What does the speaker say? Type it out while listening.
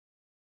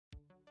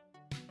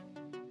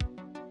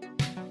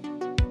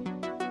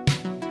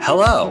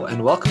Hello,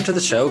 and welcome to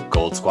the show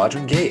Gold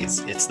Squadron Gays.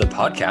 It's the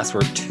podcast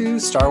where two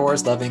Star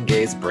Wars loving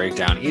gays break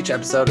down each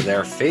episode of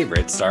their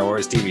favorite Star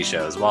Wars TV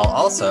shows while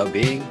also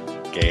being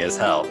gay as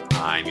hell.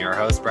 I'm your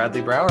host, Bradley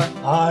Brower.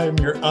 I'm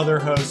your other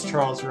host,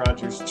 Charles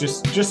Rogers.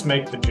 Just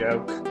make the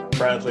joke,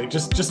 Bradley.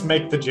 Just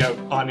make the joke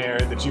on air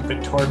that you've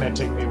been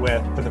tormenting me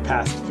with for the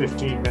past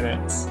 15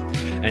 minutes.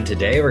 And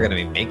today we're going to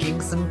be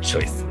making some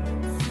choices.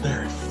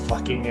 There it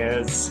fucking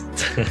is.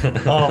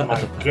 Oh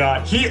my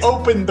god. He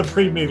opened the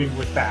pre-meeting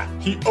with that.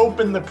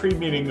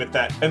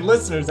 And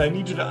listeners, I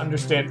need you to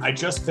understand, I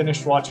just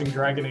finished watching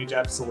Dragon Age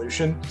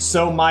Absolution,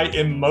 so my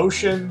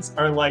emotions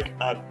are like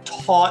a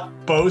taut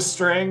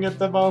bowstring at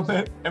the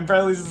moment. And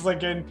Bradley's just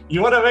like,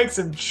 you want to make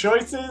some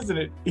choices?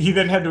 And he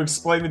then had to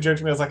explain the joke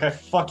to me. I was like, I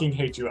fucking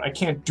hate you. I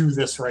can't do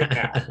this right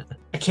now.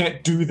 I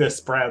can't do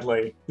this,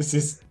 Bradley. This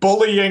is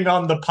bullying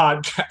on the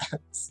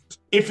podcast.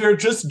 If you're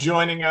just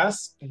joining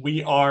us,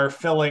 we are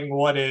filling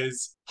what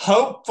is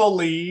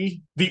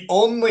hopefully the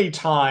only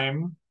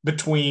time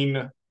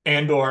between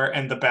Andor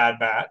and the Bad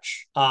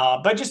Batch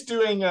by just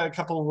doing a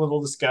couple of little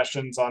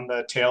discussions on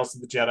the Tales of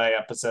the Jedi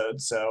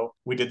episodes. So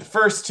we did the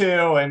first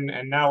two, and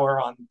now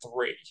we're on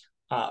three.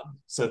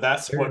 So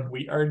that's what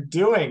we are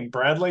doing.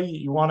 Bradley,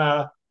 you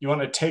wanna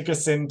take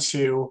us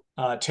into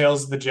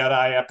Tales of the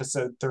Jedi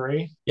episode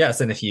 3? Yes,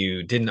 and if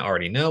you didn't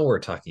already know, we're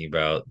talking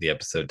about the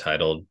episode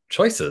titled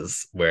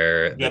Choices,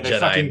 where the Jedi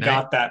fucking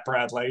got that,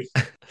 Bradley.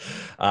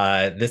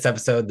 This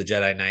episode, the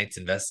Jedi Knights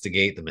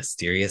investigate the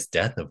mysterious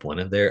death of one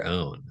of their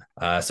own.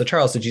 So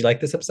Charles, did you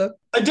like this episode?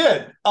 I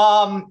did.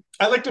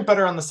 I liked it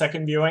better on the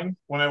second viewing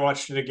when I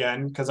watched it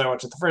again, because I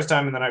watched it the first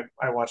time and then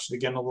I watched it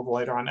again a little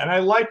later on. And I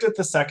liked it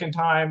the second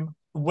time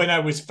when I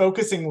was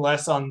focusing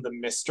less on the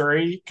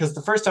mystery, because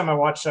the first time I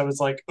watched, I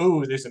was like,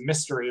 oh, there's a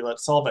mystery,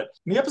 let's solve it.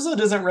 And the episode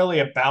isn't really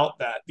about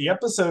that. The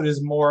episode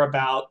is more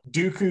about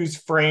Dooku's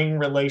fraying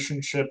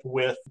relationship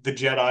with the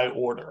Jedi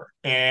Order.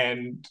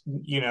 And,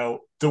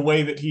 the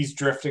way that he's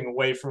drifting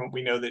away from it.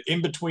 We know that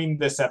in between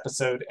this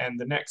episode and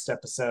the next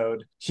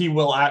episode, he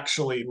will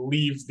actually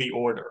leave the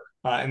Order.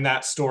 And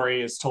that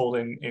story is told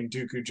in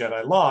Dooku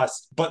Jedi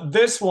Lost. But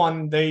this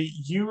one, they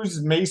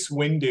use Mace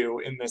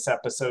Windu in this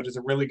episode as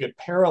a really good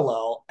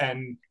parallel.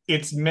 And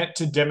it's meant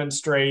to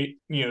demonstrate,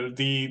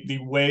 the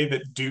way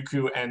that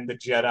Dooku and the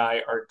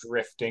Jedi are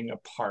drifting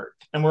apart.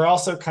 And we're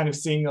also kind of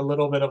seeing a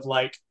little bit of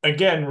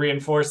again,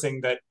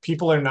 reinforcing that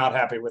people are not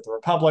happy with the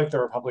Republic. The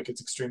Republic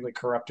is extremely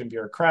corrupt and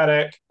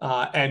bureaucratic.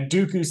 And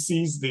Dooku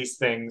sees these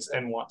things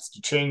and wants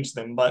to change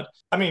them. But,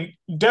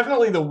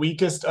 definitely the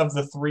weakest of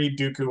the 3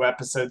 Dooku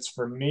episodes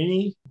for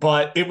me,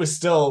 but it was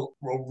still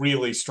a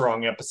really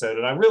strong episode.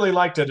 And I really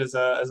liked it as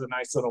a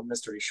nice little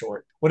mystery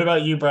short. What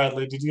about you,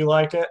 Bradley? Did you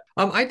like it?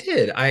 I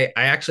did. I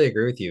actually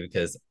agree with you,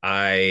 because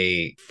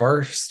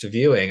first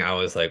viewing, I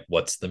was like,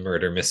 what's the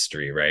murder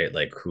mystery, right?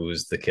 Like,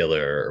 who's the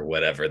killer or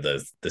whatever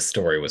the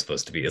story was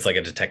supposed to be. It's like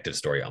a detective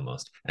story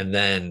almost. And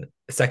then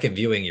second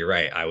viewing, you're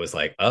right. I was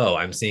like, oh,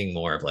 I'm seeing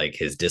more of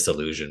his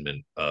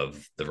disillusionment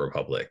of the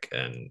Republic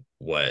and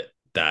what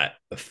that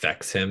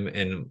affects him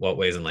in what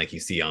ways. And you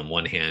see on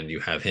one hand, you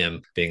have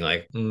him being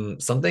like,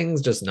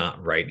 something's just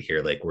not right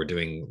here. We're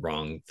doing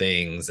wrong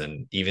things.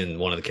 And even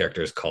one of the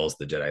characters calls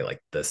the Jedi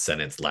the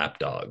Senate's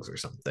lapdogs or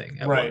something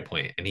at one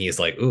point. And he's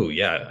like, ooh,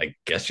 yeah, I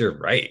guess you're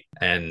right.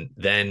 And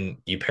then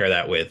you pair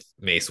that with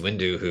Mace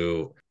Windu,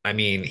 who,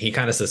 he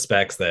kind of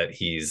suspects that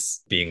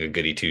he's being a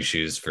goody two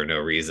shoes for no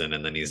reason.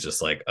 And then he's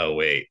just like, oh,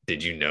 wait,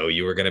 did you know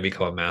you were going to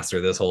become a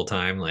master this whole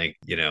time?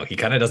 He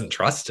kind of doesn't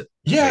trust.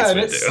 Yeah. And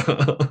it's,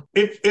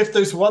 if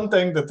there's one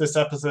thing that this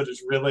episode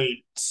is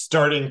really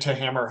starting to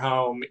hammer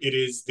home, it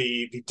is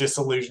the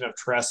disillusion of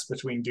trust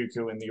between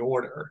Dooku and the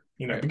Order.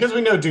 Because we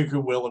know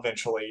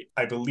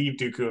I believe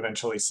Dooku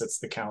eventually sits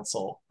the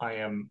council. I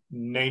am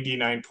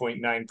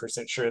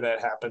 99.9% sure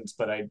that happens,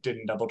 but I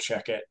didn't double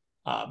check it.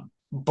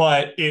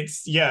 But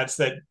it's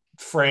that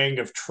fraying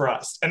of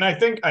trust. And I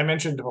think I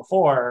mentioned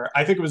before,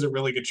 I think it was a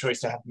really good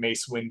choice to have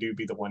Mace Windu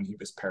be the one he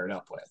was paired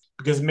up with.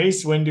 Because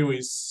Mace Windu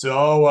is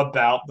so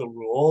about the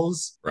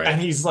rules. Right.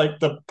 And he's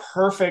the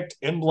perfect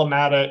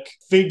emblematic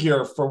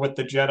figure for what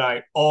the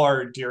Jedi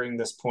are during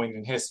this point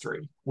in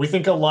history. We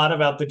think a lot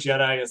about the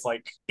Jedi as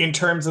in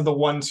terms of the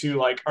ones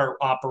who are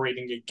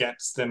operating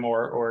against them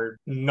or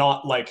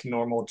not like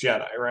normal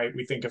Jedi, right?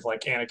 We think of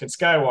Anakin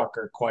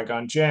Skywalker,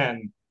 Qui-Gon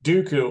Jinn,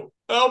 Dooku,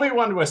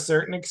 Obi-Wan to a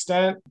certain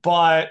extent,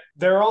 but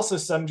there are also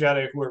some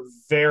Jedi who are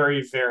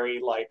very,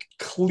 very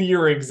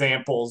clear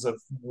examples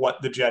of what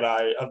the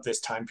Jedi of this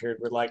time period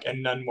were like,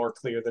 and none more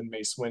clear than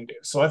Mace Windu.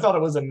 So I thought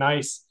it was a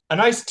nice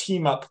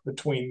team up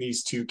between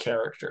these two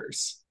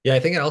characters. Yeah, I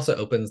think it also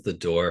opens the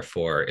door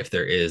for if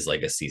there is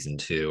a season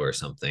 2 or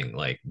something,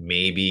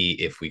 maybe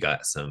if we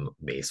got some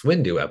Mace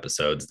Windu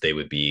episodes, they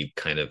would be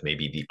kind of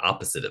maybe the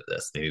opposite of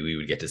this. Maybe we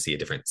would get to see a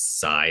different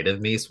side of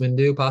Mace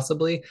Windu,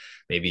 possibly.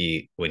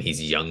 Maybe when he's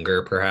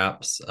younger,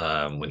 perhaps,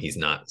 when he's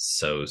not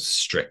so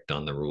strict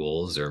on the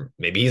rules, or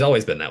maybe he's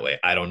always been that way.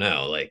 I don't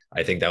know.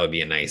 I think that would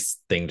be a nice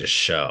thing to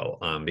show,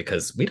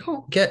 because we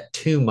don't get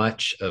too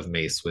much of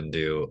Mace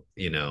Windu,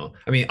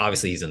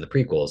 obviously he's in the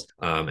prequels,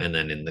 and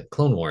then in the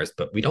Clone Wars,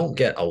 but we don't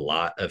get a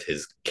lot of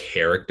his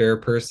character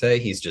per se.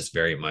 He's just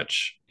very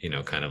much,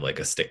 kind of like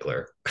a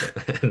stickler.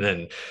 And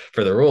then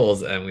for the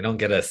rules, and we don't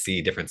get to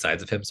see different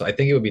sides of him. So I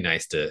think it would be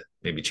nice to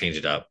maybe change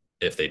it up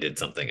if they did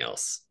something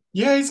else.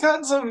 Yeah, he's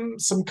gotten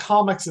some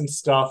comics and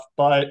stuff,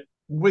 but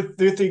with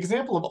the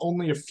example of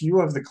only a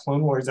few of the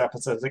Clone Wars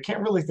episodes, I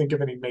can't really think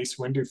of any Mace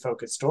Windu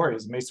focused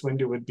stories. Mace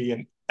Windu would be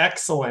an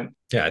excellent,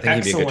 Yeah, I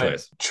think he'd be a good excellent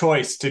choice.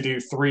 choice to do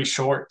three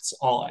shorts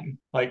on.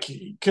 Like,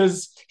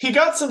 because he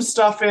got some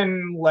stuff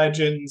in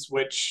Legends,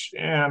 which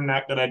I'm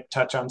not going to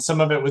touch on.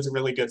 Some of it was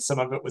really good. Some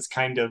of it was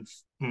kind of,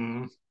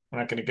 I'm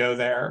not going to go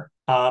there.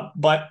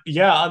 But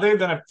yeah, other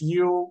than a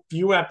few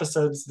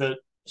episodes that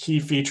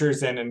he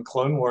features in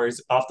Clone Wars,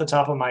 off the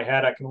top of my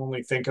head, I can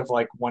only think of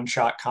like one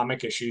shot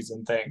comic issues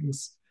and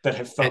things that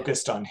have And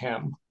focused on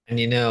him. And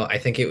I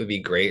think it would be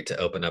great to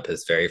open up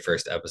his very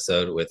first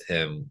episode with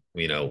him,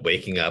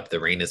 waking up, the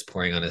rain is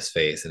pouring on his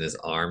face and his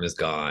arm is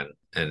gone.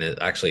 And it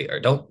actually, or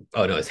don't,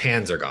 oh no, his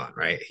hands are gone,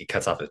 right? He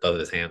cuts off both of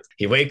his hands.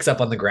 He wakes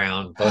up on the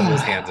ground, both of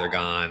his hands are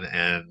gone,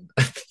 and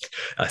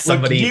Look,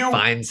 somebody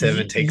finds him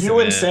and takes him you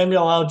and in.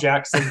 Samuel L.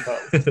 Jackson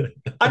both.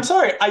 I'm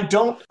sorry, I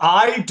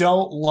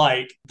don't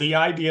like the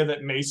idea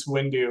that Mace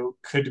Windu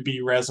could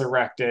be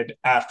resurrected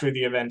after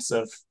the events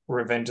of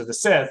Revenge of the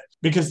Sith,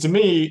 because to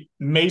me,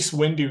 Mace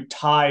Windu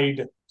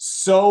tied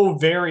so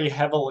very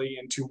heavily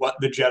into what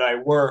the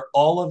Jedi were,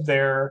 all of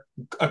their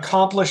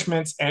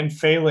accomplishments and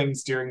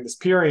failings during this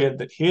period,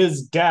 that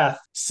his death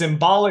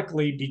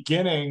symbolically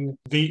beginning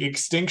the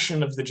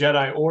extinction of the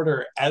Jedi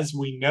Order as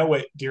we know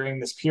it during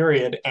this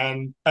period.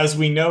 And as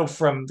we know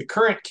from the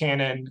current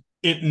canon,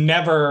 it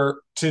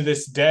never to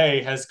this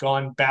day has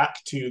gone back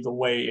to the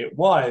way it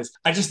was.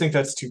 I just think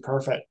that's too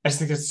perfect. I just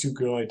think it's too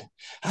good.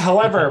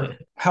 However,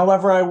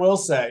 I will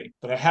say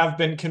that I have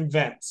been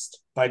convinced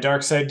by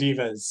Dark Side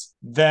Divas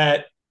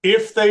that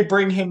if they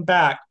bring him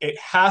back, it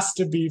has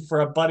to be for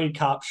a buddy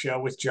cop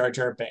show with Jar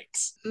Jar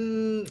Binks.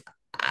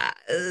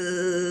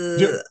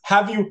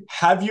 Have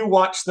you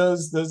watched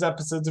those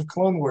episodes of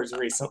Clone Wars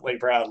recently,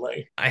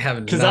 Bradley? I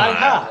have Because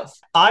not.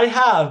 I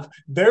have.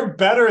 They're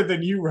better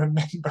than you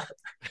remember.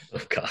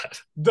 Oh God.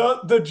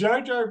 The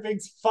Jar Jar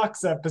Binks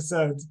fucks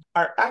episodes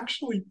are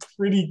actually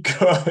pretty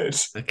good.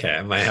 Okay,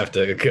 I might have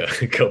to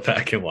go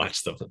back and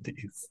watch some of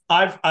these.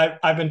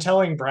 I've been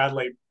telling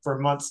Bradley for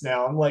months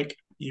now. I'm like,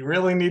 you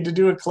really need to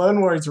do a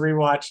Clone Wars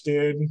rewatch,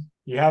 dude.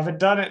 You haven't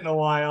done it in a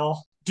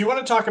while. Do you want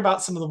to talk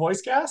about some of the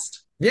voice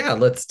cast? Yeah,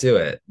 let's do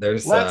it.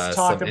 There's Let's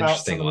talk some about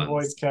some interesting of the ones.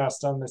 voice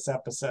cast on this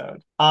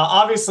episode.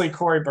 Obviously,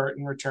 Corey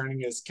Burton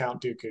returning as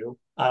Count Dooku.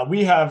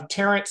 We have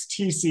Terrence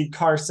T.C.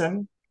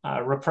 Carson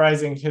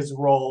reprising his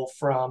role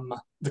from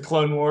the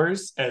Clone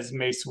Wars as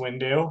Mace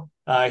Windu.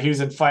 He was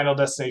in Final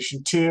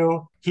Destination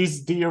 2.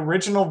 He's the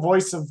original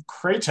voice of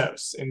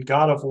Kratos in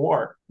God of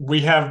War.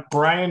 We have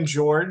Brian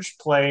George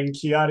playing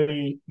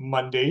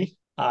Ki-Adi-Mundi.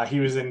 He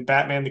was in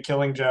Batman the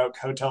Killing Joke,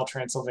 Hotel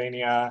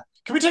Transylvania.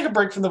 Can we take a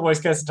break from the voice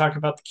cast and talk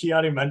about the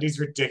Ki-Adi-Mundi's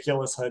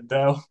ridiculous hood,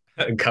 though?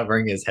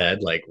 Covering his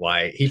head, like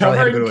why he probably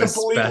had to go to a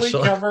Completely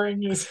special.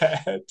 covering his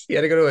head. He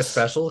had to go to a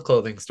special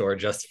clothing store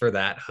just for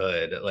that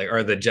hood, like,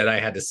 or the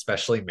Jedi had to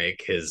specially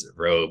make his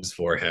robes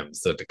for him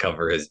so to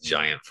cover his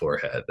giant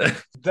forehead.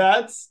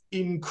 That's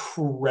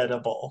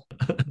incredible.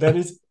 That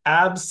is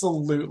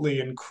absolutely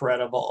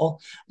incredible.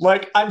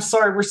 Like, I'm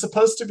sorry, we're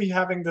supposed to be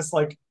having this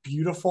like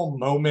beautiful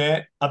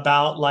moment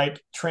about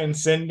like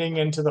transcending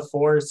into the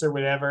force or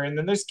whatever. And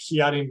then there's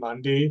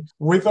Ki-Adi-Mundi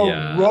with a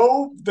Yeah,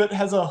 robe that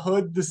has a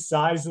hood the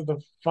size of the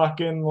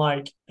fucking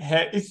like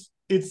head.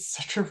 It's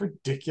such a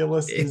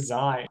ridiculous it,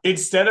 design.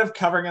 Instead of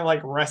covering it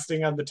like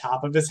resting on the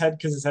top of his head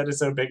because his head is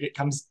so big, it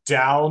comes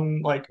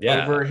down like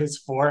yeah, over his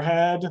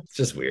forehead. it's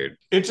just weird.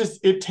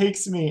 It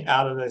takes me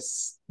out of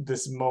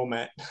this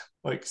moment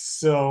like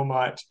so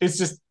much. It's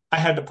just I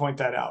had to point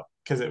that out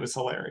because it was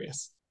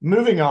hilarious.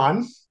 Moving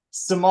on,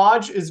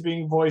 Samaj is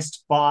being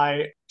voiced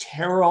by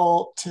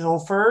Terrell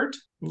Tilford.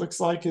 Looks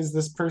like is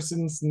this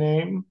person's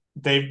name.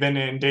 They've been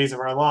in Days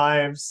of Our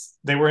Lives.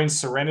 They were in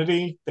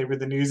Serenity. They were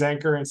the news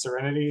anchor in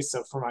Serenity.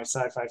 So for my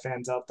sci-fi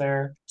fans out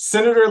there,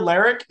 Senator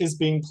Larrick is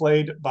being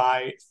played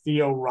by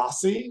Theo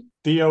Rossi.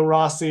 Theo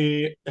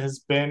Rossi has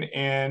been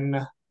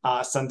in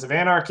Sons of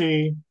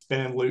Anarchy,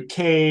 been in Luke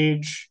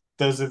Cage.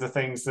 Those are the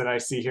things that I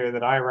see here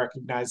that I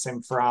recognize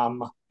him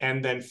from.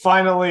 And then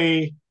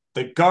finally,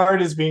 the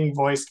guard is being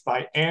voiced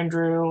by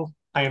Andrew.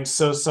 I am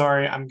so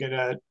sorry. I'm going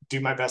to do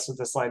my best with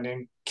this slide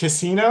name.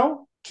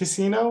 Casino,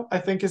 I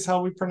think is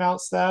how we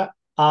pronounce that.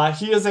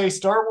 He is a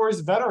Star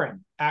Wars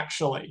veteran,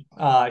 actually.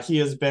 He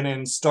has been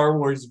in Star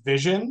Wars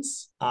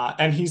Visions,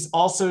 and he's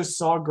also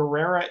Saw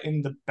Gerrera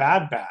in The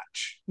Bad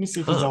Batch. Let me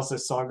see if he's Huh. also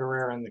Saw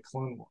Gerrera in the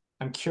Clone Wars.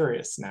 I'm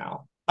curious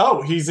now.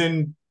 Oh, he's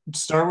in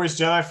Star Wars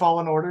Jedi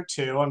Fallen Order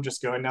 2. I'm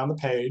just going down the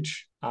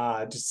page,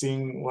 just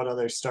seeing what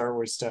other Star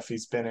Wars stuff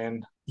he's been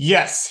in.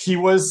 Yes, he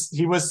was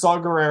Saw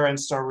Gerrera in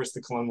Star Wars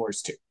The Clone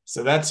Wars 2.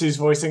 So that's who's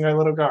voicing our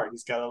little guard.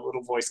 He's got a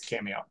little voice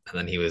cameo. And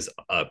then he was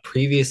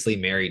previously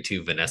married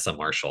to Vanessa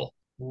Marshall.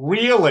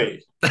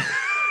 Really?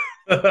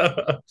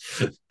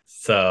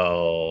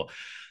 So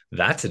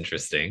that's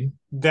interesting.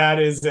 That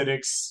is an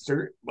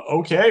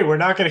okay, we're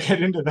not going to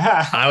get into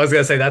that. I was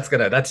gonna say that's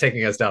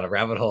taking us down a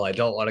rabbit hole I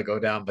don't want to go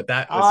down, but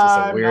that was just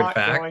a I'm weird not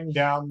fact. going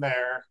down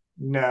there.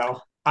 No.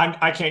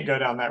 I can't go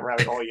down that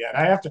rabbit hole yet.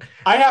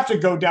 I have to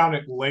go down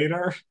it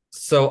later.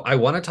 So I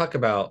want to talk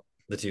about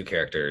the two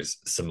characters,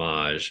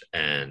 Samaj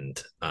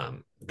and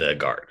the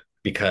guard,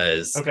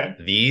 because Okay.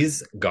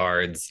 these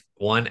guards,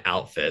 one,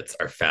 outfits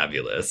are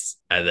fabulous,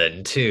 and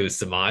then two,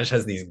 Samaj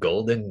has these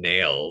golden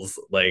nails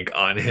like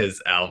on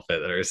his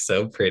outfit that are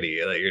so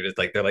pretty. Like you're just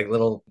like they're like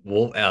little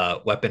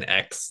Weapon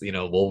X,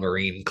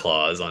 Wolverine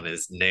claws on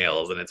his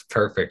nails, and it's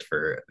perfect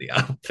for the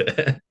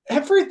outfit.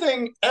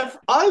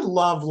 I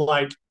love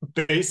like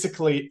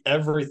basically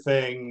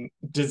everything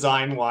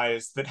design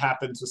wise that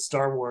happens with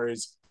Star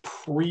Wars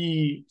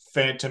pre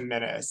Phantom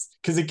Menace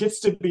because it gets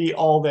to be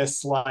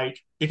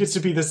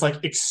this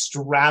like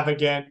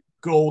extravagant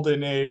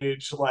golden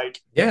age like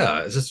Yeah,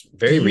 it's just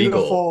very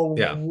regal. beautiful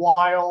Yeah.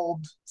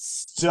 wild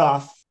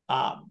stuff,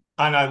 and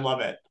I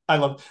love it.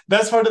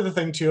 That's part of the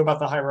thing too about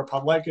the High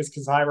Republic is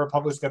because the High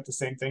Republic's got the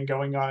same thing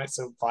going on. It's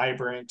so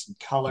vibrant and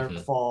Mm-hmm.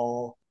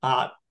 colorful.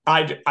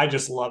 I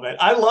just love it.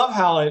 I love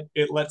how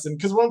it lets in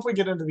because once we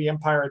get into the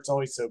Empire, it's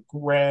always so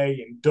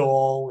gray and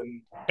dull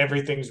and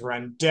everything's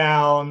run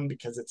down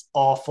because it's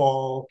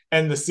awful.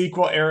 And the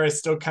sequel era is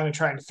still kind of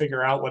trying to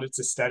figure out what its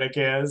aesthetic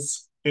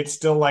is. It's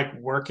still like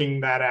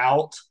working that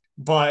out.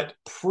 But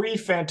pre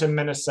Phantom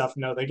Menace stuff,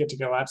 no, they get to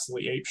go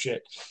absolutely ape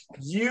shit.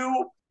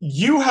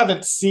 You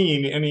haven't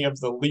seen any of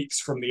the leaks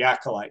from the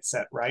Acolyte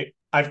set, right?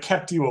 I've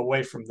kept you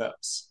away from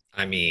those.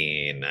 I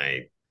mean,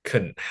 I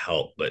couldn't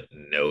help but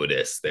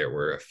notice there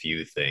were a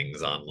few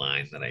things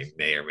online that I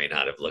may or may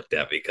not have looked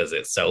at because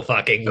it's so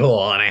fucking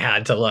cool and I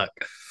had to look.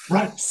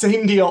 Right,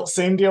 same deal.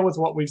 Same deal with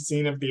what we've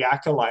seen of the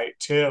Acolyte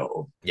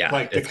too. Yeah,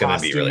 Like the it's going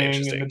to be really costuming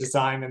and the interesting.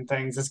 design and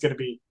things. It's going to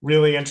be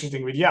really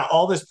interesting. But yeah,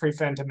 all this pre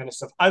Phantom Menace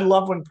stuff. I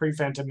love when pre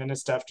Phantom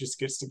Menace stuff just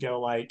gets to go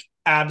like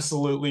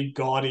absolutely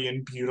gaudy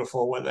and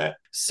beautiful with it.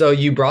 So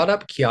you brought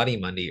up Kiadi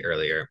Mundi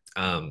earlier.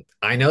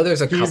 I know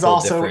there's a He's couple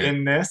also different.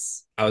 in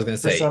this I was going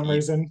to for say some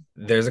reason.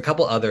 there's a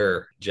couple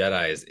other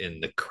Jedi's in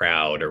the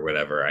crowd or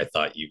whatever. I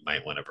thought you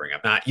might want to bring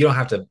up. Not you don't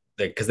have to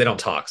because they don't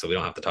talk, so we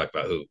don't have to talk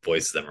about who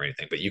voices them or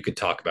anything. But you could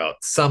talk about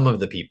some of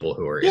the people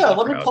who are in Yeah, the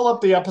let me crowd. pull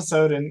up the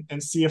episode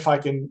and see if I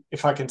can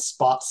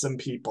spot some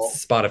people.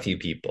 Spot a few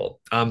people.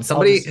 I'll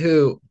Somebody just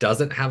who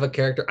doesn't have a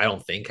character, I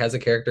don't think has a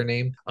character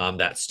name.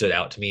 That stood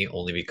out to me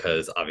only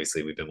because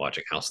obviously we've been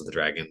watching House of the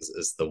Dragons.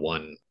 Is the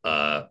one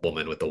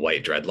woman with the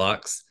white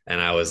dreadlocks, and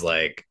I was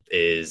like,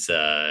 is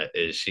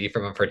she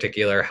from a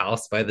particular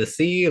house by the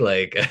sea?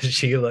 Like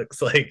she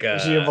looks like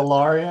is she a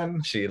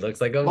Valarian? she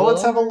looks like a Well,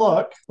 let's have a Valar,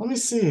 look. Let me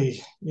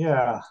see.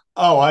 Yeah.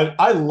 Oh,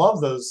 I love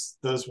those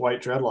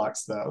white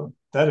dreadlocks though.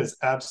 That is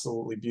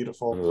absolutely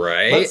beautiful.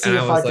 right? Let's And see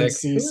I if I was can like,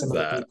 see who some is of the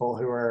that? people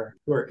who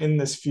are in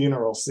this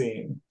funeral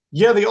scene.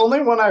 Yeah, the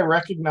only one I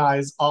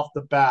recognize off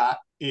the bat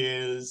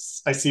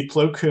is I see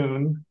Plo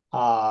Koon,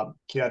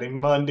 Kiadi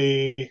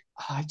Mundi.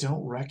 I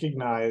don't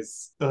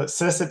recognize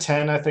Cessa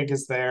 10, I think,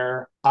 is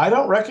there. I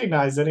don't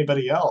recognize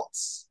anybody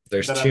else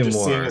There's that I'm two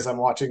just seeing as more. I'm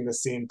watching the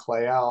scene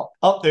play out.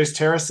 Oh, there's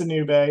Tara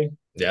Sinube.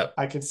 Yep.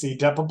 I can see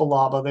Depa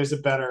Balaba. There's a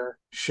better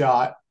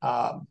shot.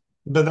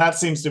 But that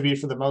seems to be,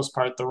 for the most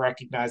part, the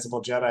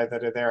recognizable Jedi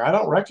that are there. I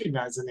don't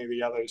recognize any of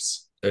the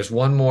others. There's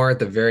one more at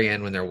the very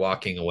end when they're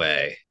walking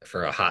away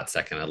for a hot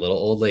second. A little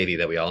old lady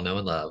that we all know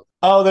and love.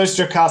 Oh, there's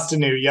Jocasta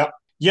Nu. Yep.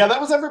 Yeah, that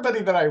was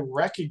everybody that I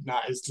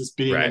recognized as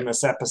being in Right.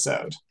 this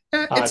episode.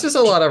 Yeah, Uh, it's just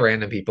a lot of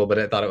random people, but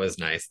I thought it was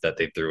nice that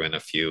they threw in a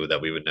few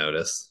that we would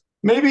notice.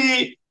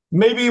 maybe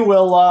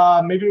we'll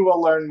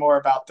learn more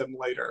about them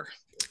later.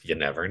 You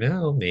never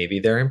know. Maybe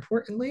they're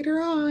important later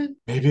on.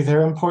 Maybe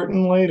they're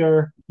important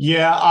later.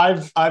 Yeah,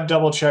 I've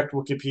double checked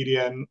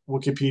Wikipedia and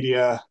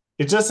Wikipedia.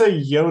 It does say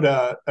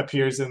Yoda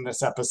appears in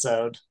this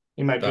episode.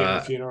 He might be in the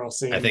Uh, funeral I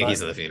scene, think but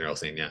he's in the funeral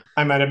scene. Yeah.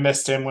 I might have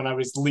missed him when I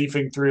was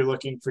leafing through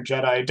looking for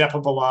Jedi.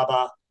 Depa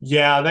Balaba.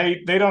 Yeah,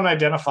 they don't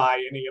identify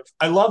any of.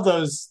 I love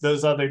those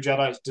other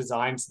Jedi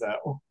designs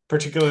though,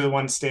 particularly the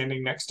one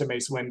standing next to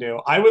Mace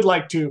Windu. I would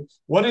like to.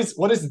 What is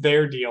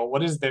their deal?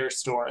 What is their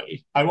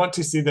story? I want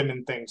to see them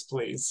in things,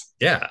 please.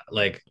 Yeah.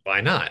 Like, why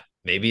not?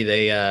 Maybe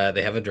they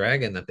have a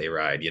dragon that they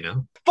ride, you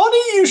know? Funny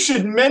you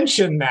should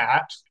mention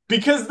that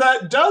because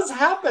that does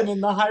happen in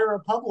the High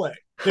Republic.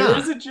 There Huh.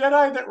 is a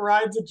Jedi that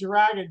rides a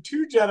dragon,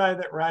 two Jedi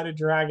that ride a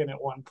dragon at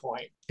one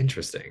point.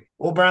 Interesting.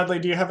 Well, Bradley,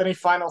 do you have any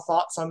final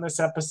thoughts on this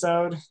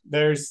episode?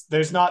 There's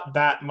not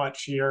that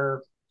much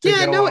here to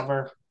Yeah, go no,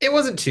 over. it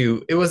wasn't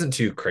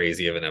too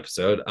crazy of an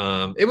episode.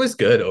 It was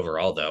good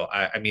overall though.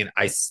 I mean,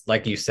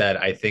 like you said,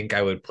 I think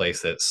I would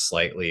place it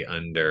slightly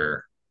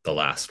under the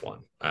last one.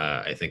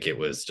 I think it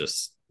was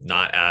just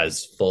not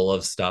as full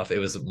of stuff. It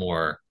was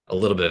more a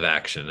little bit of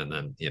action, and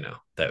then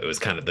that it was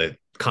kind of the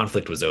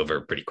conflict was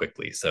over pretty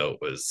quickly. So it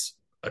was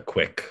a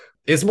quick.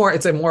 It's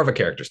a more of a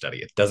character study.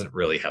 It doesn't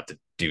really have to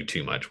do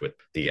too much with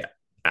the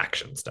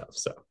action stuff.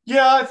 So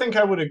Yeah, I think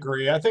I would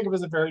agree. I think it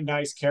was a very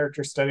nice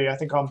character study. I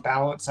think on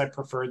balance, I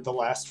preferred the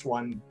last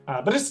one,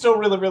 but it's still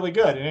really, really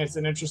good. And it's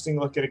an interesting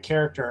look at a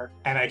character.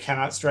 And I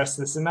cannot stress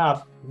this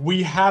enough.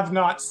 We have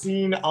not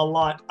seen a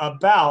lot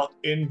about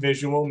in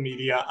visual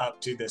media up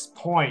to this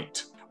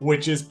point,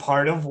 which is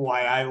part of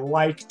why I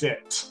liked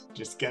it.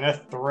 Just gonna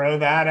throw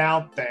that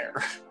out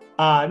there.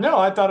 No,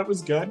 I thought it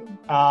was good.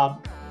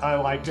 I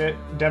liked it.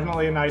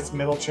 Definitely a nice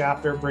middle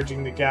chapter,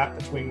 bridging the gap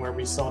between where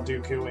we saw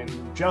Dooku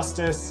in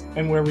Justice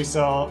and where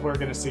we're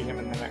going to see him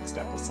in the next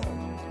episode.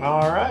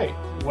 All right.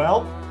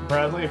 Well,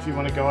 Bradley, if you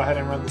want to go ahead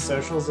and run the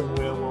socials, and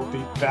we'll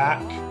be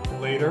back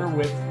later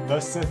with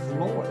the Sith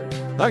Lord.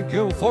 Thank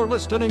you for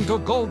listening to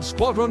Gold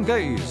Squadron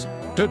Gaze.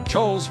 Did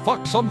Charles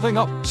fuck something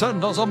up?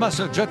 Send us a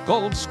message at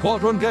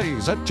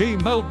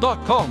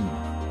goldsquadrongaze@gmail.com.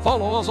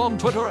 Follow us on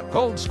Twitter at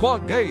Gold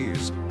Squad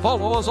Gaze.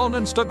 Follow us on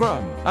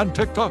Instagram and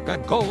TikTok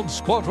at Gold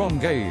Squadron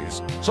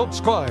Gaze.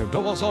 Subscribe to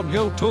us on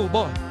YouTube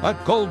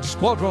at Gold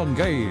Squadron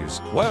Gaze,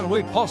 where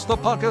we post the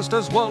podcast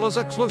as well as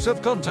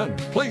exclusive content.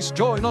 Please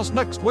join us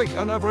next week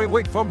and every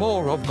week for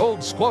more of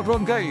Gold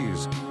Squadron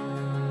Gaze.